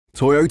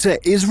Toyota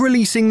is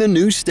releasing the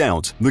new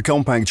Stout, the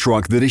compact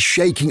truck that is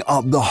shaking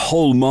up the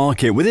whole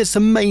market with its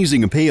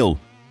amazing appeal.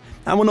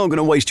 And we're not going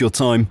to waste your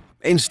time.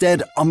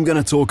 Instead, I'm going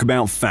to talk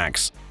about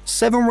facts.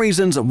 7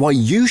 reasons why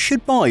you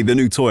should buy the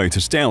new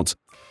Toyota Stout.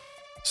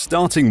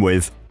 Starting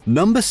with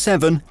number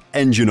 7,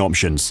 engine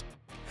options.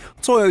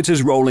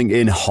 Toyota's rolling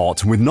in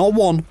hot with not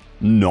 1,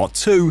 not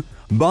 2,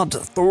 but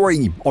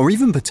 3 or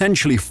even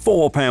potentially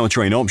 4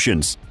 powertrain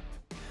options.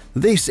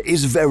 This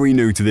is very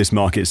new to this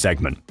market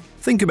segment.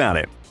 Think about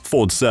it.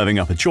 Ford's serving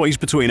up a choice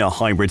between a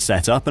hybrid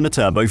setup and a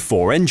turbo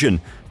 4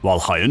 engine, while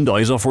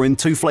Hyundai's offering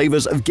 2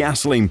 flavors of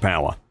gasoline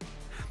power.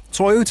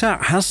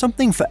 Toyota has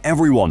something for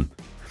everyone.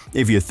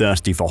 If you're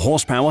thirsty for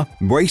horsepower,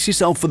 brace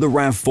yourself for the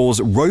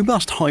RAV4's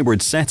robust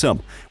hybrid setup,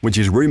 which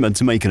is rumored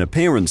to make an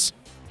appearance.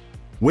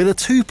 With a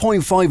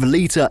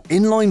 2.5-liter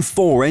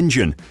inline-4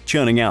 engine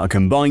churning out a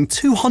combined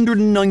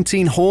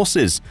 219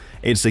 horses,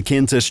 it's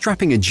akin to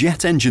strapping a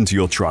jet engine to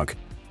your truck.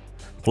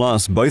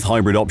 Plus, both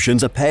hybrid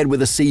options are paired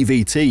with a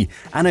CVT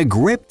and a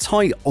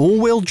grip-tight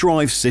all-wheel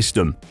drive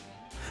system.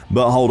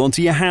 But hold on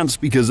to your hats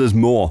because there's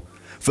more.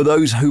 For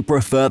those who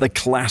prefer the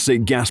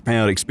classic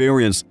gas-powered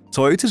experience,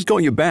 Toyota's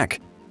got your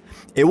back.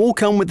 It will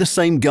come with the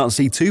same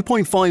gutsy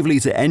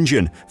 2.5-liter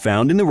engine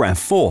found in the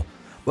RAV4,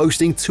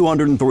 boasting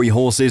 203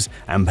 horses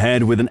and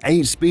paired with an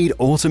 8-speed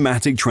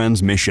automatic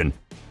transmission.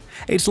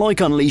 It's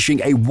like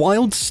unleashing a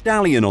wild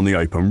stallion on the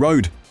open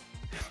road.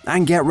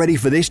 And get ready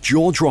for this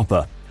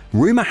jaw-dropper.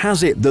 Rumor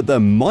has it that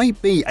there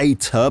might be a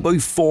turbo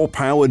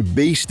 4-powered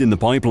beast in the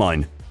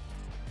pipeline.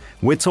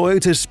 With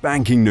Toyota's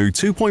spanking new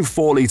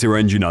 2.4-liter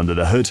engine under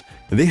the hood,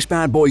 this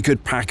bad boy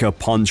could pack a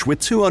punch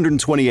with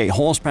 228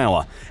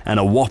 horsepower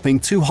and a whopping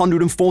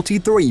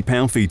 243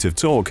 pound-feet of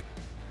torque.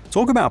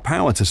 Talk about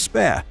power to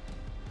spare.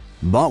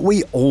 But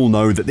we all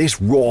know that this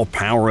raw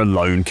power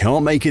alone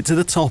can't make it to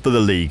the top of the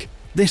league.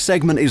 This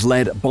segment is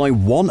led by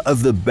one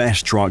of the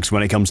best trucks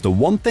when it comes to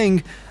one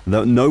thing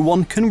that no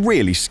one can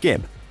really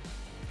skip.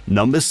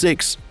 Number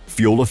 6.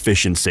 Fuel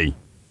efficiency.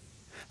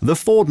 The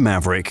Ford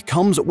Maverick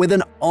comes with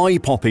an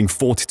eye-popping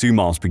 42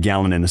 miles per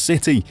gallon in the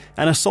city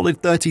and a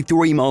solid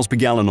 33 miles per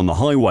gallon on the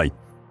highway.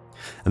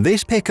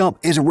 This pickup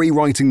is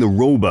rewriting the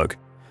rulebook.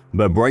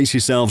 But brace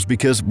yourselves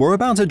because we're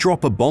about to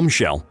drop a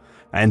bombshell.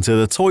 Enter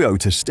the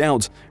Toyota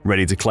Stout,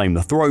 ready to claim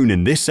the throne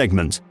in this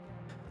segment.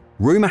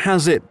 Rumor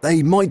has it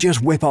they might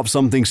just whip up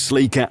something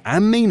sleeker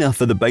and meaner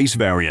for the base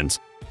variant.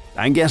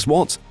 And guess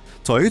what?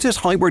 Toyota's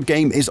hybrid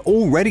game is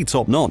already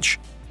top-notch.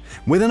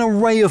 With an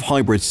array of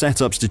hybrid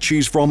setups to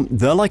choose from,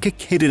 they're like a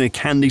kid in a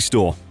candy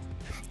store.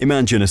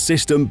 Imagine a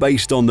system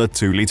based on the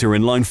 2-liter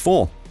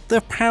inline-4,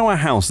 the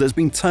powerhouse that's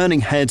been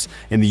turning heads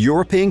in the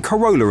European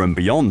Corolla and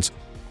beyond.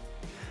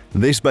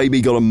 This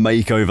baby got a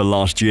makeover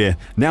last year,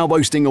 now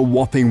boasting a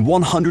whopping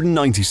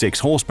 196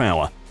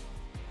 horsepower.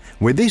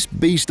 With this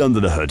beast under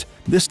the hood,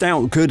 the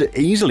Stout could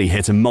easily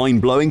hit a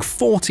mind-blowing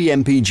 40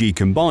 mpg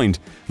combined,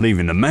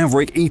 leaving the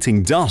Maverick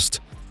eating dust.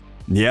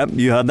 Yep,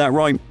 you heard that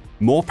right.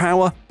 More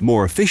power,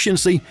 more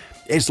efficiency,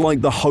 it's like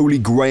the holy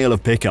grail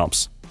of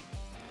pickups.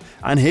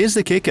 And here's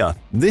the kicker,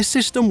 this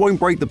system won't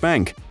break the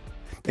bank.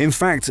 In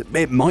fact,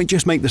 it might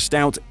just make the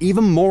Stout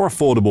even more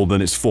affordable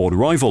than its Ford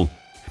rival.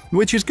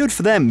 Which is good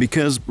for them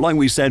because, like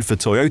we said, for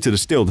Toyota to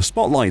steal the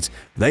spotlight,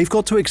 they've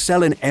got to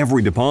excel in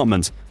every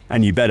department,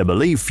 and you better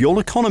believe fuel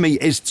economy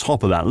is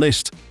top of that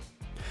list.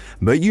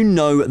 But you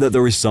know that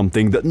there is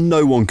something that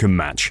no one can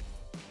match.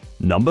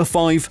 Number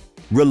 5.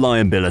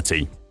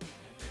 Reliability.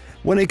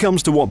 When it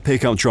comes to what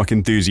pickup truck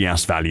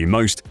enthusiasts value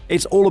most,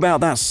 it's all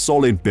about that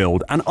solid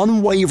build and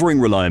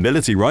unwavering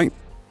reliability, right?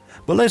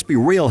 But let's be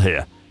real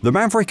here, the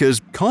Maverick has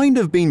kind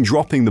of been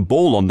dropping the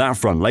ball on that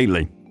front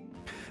lately.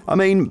 I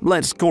mean,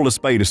 let's call a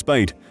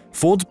spade.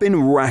 Ford's been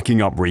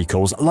racking up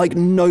recalls like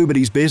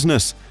nobody's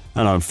business,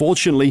 and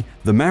unfortunately,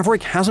 the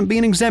Maverick hasn't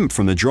been exempt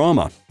from the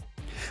drama.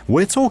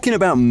 We're talking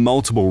about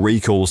multiple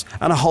recalls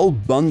and a whole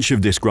bunch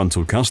of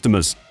disgruntled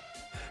customers.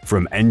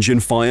 From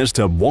engine fires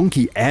to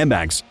wonky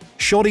airbags,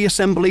 shoddy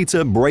assembly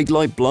to brake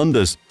light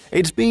blunders,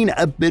 it's been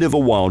a bit of a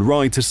wild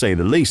ride to say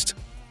the least.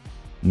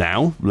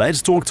 Now,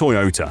 let's talk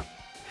Toyota.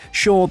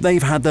 Sure,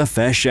 they've had their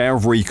fair share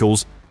of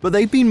recalls, but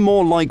they've been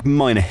more like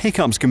minor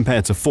hiccups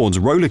compared to Ford's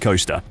roller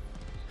coaster.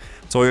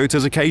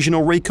 Toyota's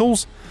occasional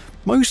recalls?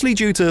 Mostly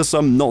due to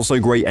some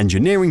not-so-great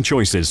engineering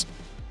choices.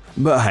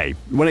 But hey,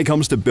 when it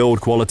comes to build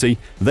quality,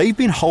 they've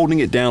been holding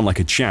it down like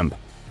a champ.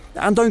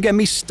 And don't get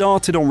me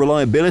started on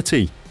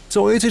reliability.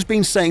 Toyota's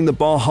been setting the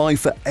bar high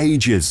for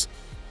ages.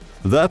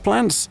 Their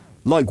plants?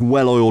 Like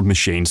well-oiled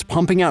machines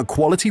pumping out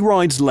quality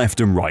rides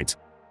left and right.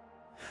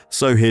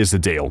 So here's the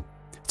deal.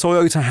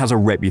 Toyota has a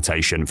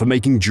reputation for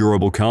making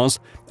durable cars,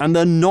 and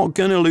they're not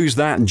going to lose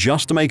that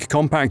just to make a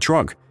compact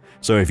truck.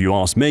 So if you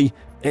ask me,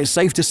 it's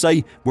safe to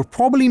say we're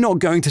probably not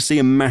going to see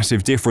a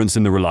massive difference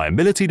in the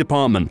reliability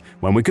department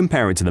when we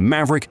compare it to the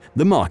Maverick,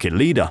 the market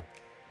leader.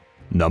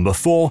 Number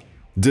 4.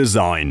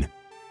 Design.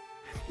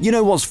 You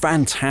know what's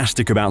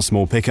fantastic about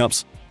small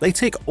pickups? They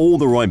tick all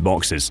the right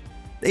boxes.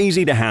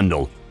 Easy to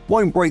handle,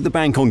 won't break the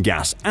bank on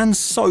gas, and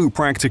so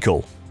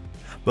practical.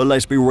 But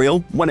let's be real,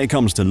 when it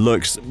comes to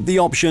looks, the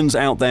options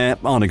out there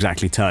aren't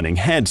exactly turning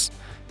heads.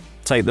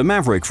 Take the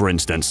Maverick for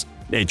instance.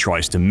 It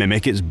tries to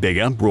mimic its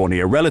bigger,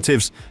 brawnier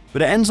relatives,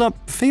 but it ends up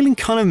feeling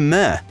kind of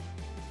meh.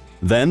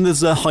 Then there's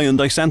the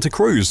Hyundai Santa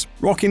Cruz,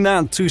 rocking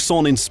that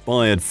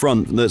Tucson-inspired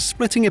front that's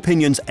splitting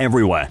opinions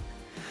everywhere.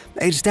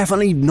 It's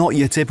definitely not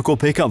your typical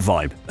pickup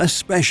vibe,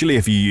 especially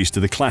if you're used to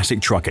the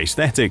classic truck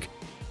aesthetic.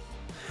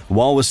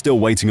 While we're still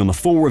waiting on the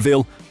full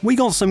reveal, we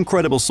got some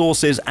credible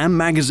sources and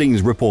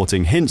magazines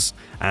reporting hints,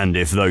 and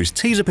if those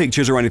teaser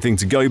pictures are anything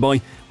to go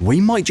by, we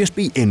might just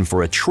be in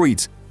for a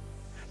treat.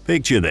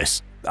 Picture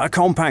this, a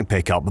compact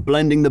pickup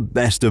blending the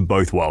best of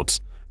both worlds.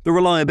 The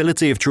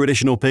reliability of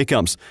traditional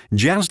pickups,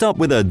 jazzed up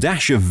with a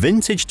dash of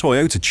vintage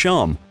Toyota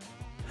charm.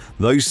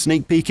 Those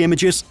sneak peek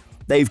images?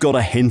 They've got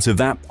a hint of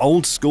that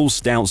old-school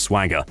Stout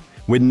swagger,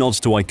 with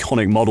nods to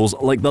iconic models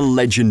like the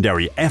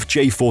legendary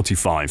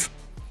FJ45.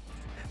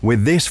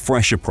 With this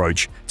fresh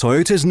approach,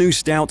 Toyota's new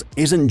Stout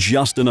isn't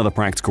just another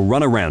practical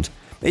runaround,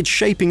 it's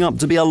shaping up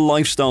to be a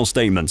lifestyle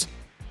statement.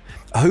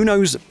 Who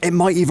knows, it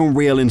might even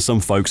reel in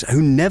some folks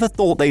who never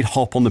thought they'd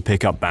hop on the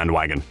pickup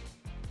bandwagon.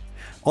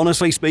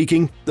 Honestly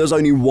speaking, there's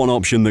only one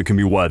option that can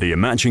be worthy of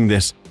matching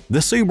this – the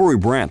Subaru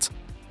Brat.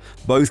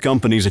 Both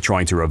companies are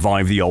trying to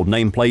revive the old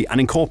nameplate and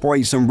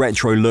incorporate some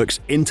retro looks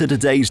into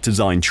today's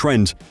design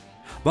trend.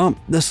 But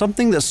there's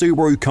something that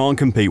Subaru can't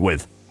compete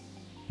with.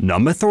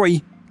 Number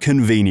 3.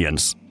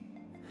 Convenience.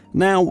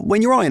 Now,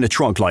 when you're eyeing a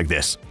truck like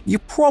this, you're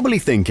probably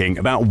thinking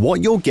about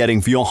what you're getting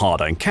for your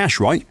hard-earned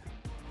cash, right?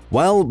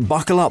 Well,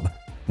 buckle up.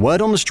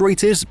 Word on the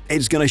street is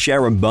it's going to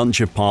share a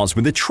bunch of parts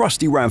with the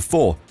trusty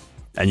RAV4.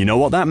 And you know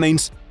what that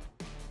means?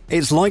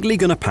 It's likely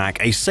going to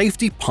pack a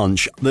safety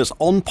punch that's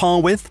on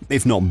par with,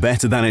 if not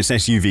better than its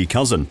SUV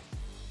cousin.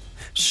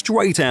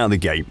 Straight out of the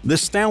gate, the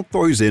Stout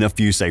throws in a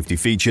few safety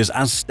features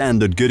as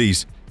standard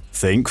goodies.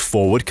 Think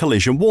forward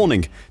collision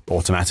warning,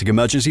 automatic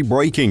emergency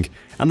braking,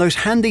 and those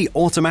handy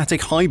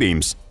automatic high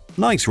beams.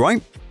 Nice,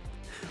 right?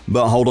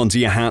 But hold on to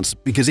your hats,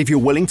 because if you're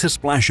willing to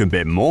splash a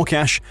bit more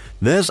cash,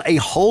 there's a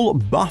whole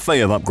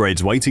buffet of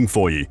upgrades waiting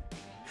for you.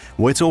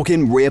 We're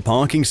talking rear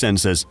parking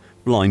sensors,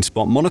 blind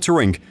spot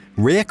monitoring,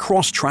 rear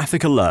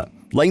cross-traffic alert,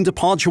 lane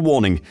departure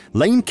warning,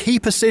 lane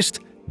keep assist,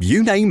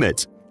 you name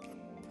it.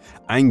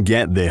 And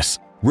get this,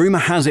 rumor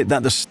has it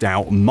that the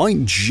Stout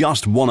might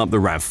just one-up the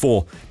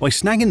RAV4 by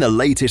snagging the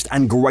latest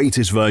and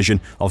greatest version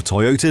of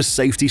Toyota's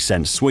Safety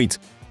Sense suite.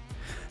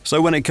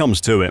 So when it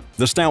comes to it,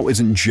 the Stout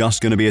isn't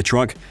just going to be a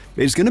truck,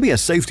 it's going to be a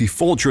safety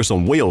fortress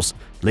on wheels,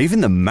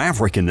 leaving the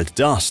Maverick in the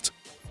dust.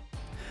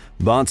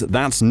 But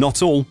that's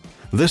not all.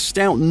 The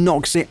Stout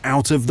knocks it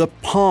out of the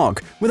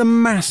park with a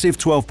massive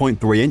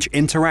 12.3-inch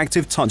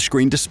interactive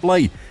touchscreen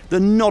display that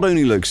not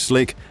only looks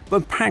slick,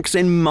 but packs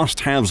in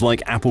must-haves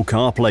like Apple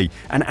CarPlay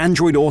and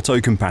Android Auto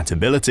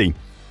compatibility.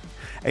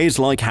 It's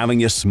like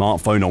having your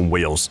smartphone on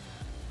wheels.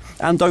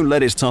 And don't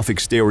let its tough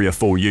exterior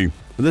fool you.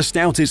 The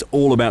Stout is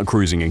all about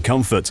cruising and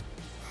comfort.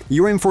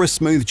 You're in for a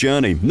smooth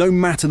journey, no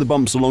matter the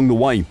bumps along the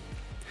way.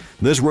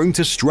 There's room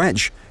to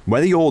stretch.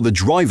 Whether you're the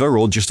driver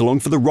or just along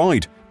for the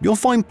ride, you'll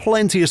find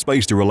plenty of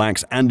space to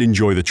relax and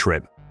enjoy the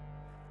trip.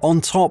 On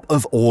top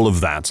of all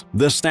of that,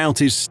 the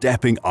Stout is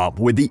stepping up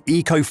with the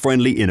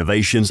eco-friendly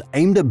innovations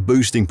aimed at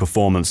boosting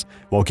performance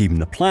while keeping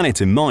the planet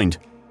in mind.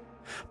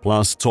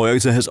 Plus,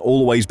 Toyota has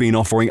always been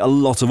offering a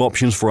lot of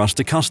options for us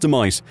to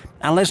customize,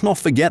 and let's not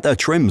forget their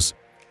trims.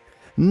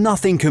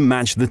 Nothing can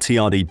match the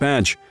TRD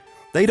badge.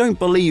 They don't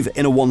believe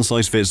in a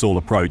one-size-fits-all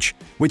approach,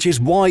 which is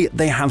why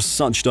they have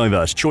such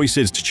diverse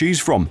choices to choose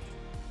from.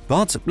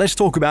 But let's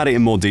talk about it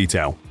in more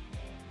detail.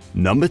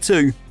 Number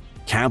 2.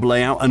 Cab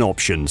layout and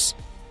options.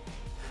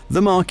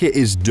 The market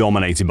is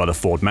dominated by the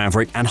Ford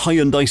Maverick and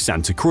Hyundai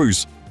Santa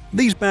Cruz.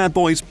 These bad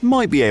boys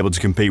might be able to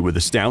compete with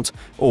the Stout,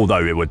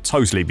 although it would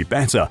totally be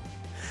better.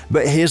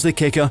 But here's the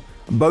kicker,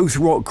 both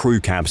rock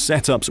crew cab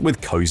setups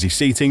with cozy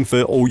seating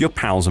for all your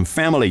pals and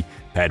family,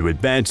 paired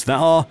with beds that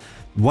are,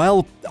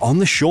 well, on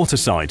the shorter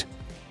side.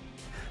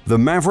 The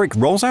Maverick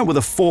rolls out with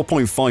a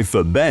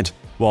 4.5-foot bed,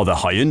 while the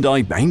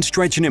Hyundai ain't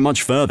stretching it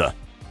much further.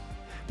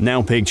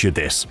 Now picture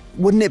this,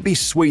 wouldn't it be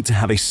sweet to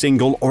have a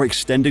single or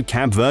extended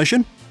cab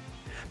version?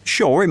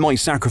 Sure, it might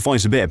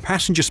sacrifice a bit of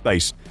passenger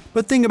space,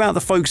 but think about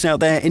the folks out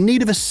there in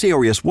need of a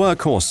serious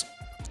workhorse.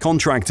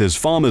 Contractors,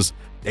 farmers,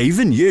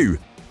 even you,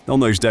 on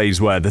those days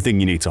where the thing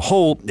you need to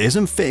haul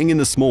isn't fitting in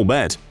the small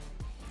bed.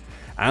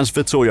 As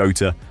for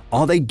Toyota,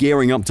 are they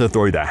gearing up to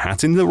throw their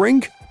hat in the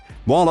ring?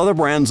 While other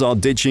brands are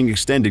ditching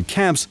extended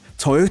cabs,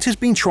 Toyota's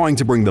been trying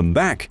to bring them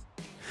back.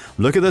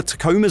 Look at the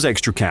Tacoma's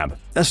extra cab,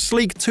 a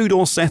sleek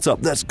two-door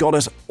setup that's got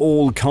us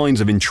all kinds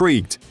of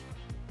intrigued.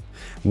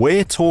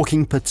 We're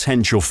talking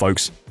potential,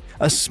 folks.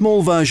 A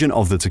small version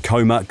of the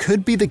Tacoma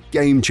could be the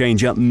game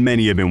changer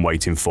many have been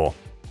waiting for.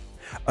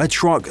 A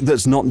truck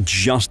that's not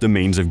just a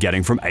means of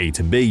getting from A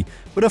to B,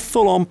 but a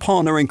full-on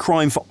partner in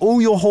crime for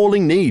all your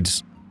hauling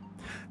needs.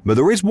 But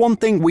there is one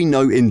thing we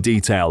know in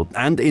detail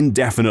and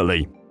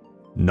indefinitely.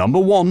 Number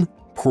 1.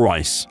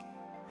 Price.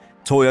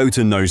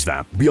 Toyota knows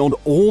that, beyond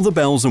all the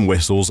bells and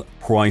whistles,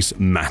 price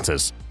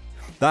matters.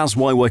 That's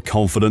why we're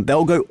confident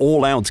they'll go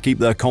all out to keep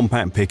their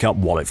compact pickup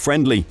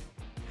wallet-friendly.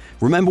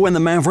 Remember when the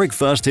Maverick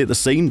first hit the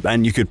scene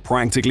and you could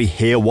practically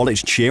hear while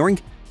it's cheering?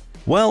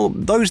 Well,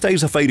 those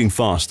days are fading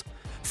fast.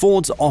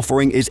 Ford's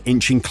offering is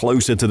inching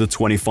closer to the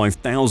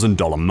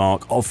 $25,000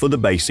 mark for the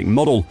basic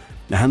model,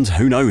 and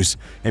who knows,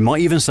 it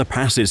might even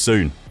surpass it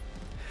soon.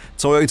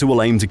 Toyota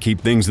will aim to keep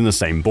things in the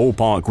same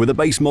ballpark with a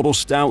base model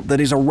Stout that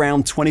is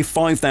around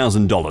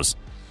 $25,000.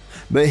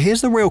 But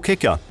here's the real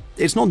kicker,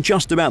 it's not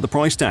just about the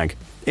price tag,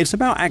 it's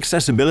about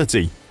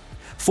accessibility.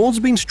 Ford's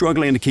been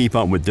struggling to keep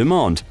up with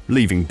demand,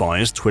 leaving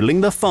buyers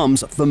twiddling their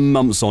thumbs for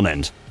months on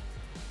end.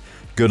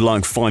 Good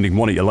luck finding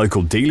one at your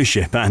local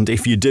dealership, and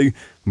if you do,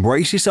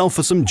 brace yourself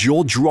for some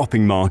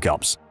jaw-dropping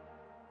markups.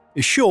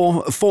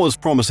 Sure, Ford's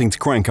promising to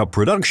crank up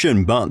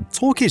production, but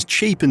talk is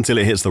cheap until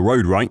it hits the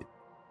road, right?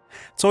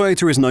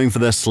 Toyota is known for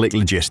their slick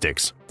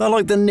logistics. They're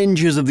like the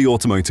ninjas of the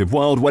automotive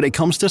world when it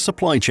comes to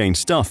supply chain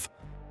stuff.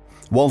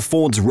 While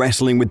Ford's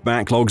wrestling with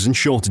backlogs and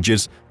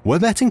shortages, we're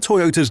betting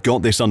Toyota's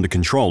got this under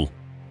control.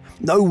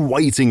 No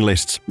waiting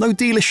lists, no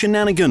dealer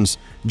shenanigans,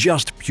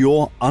 just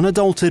pure,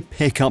 unadulterated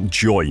pickup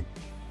joy.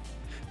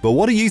 But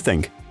what do you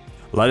think?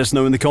 Let us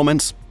know in the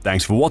comments.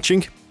 Thanks for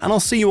watching, and I'll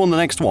see you on the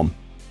next one.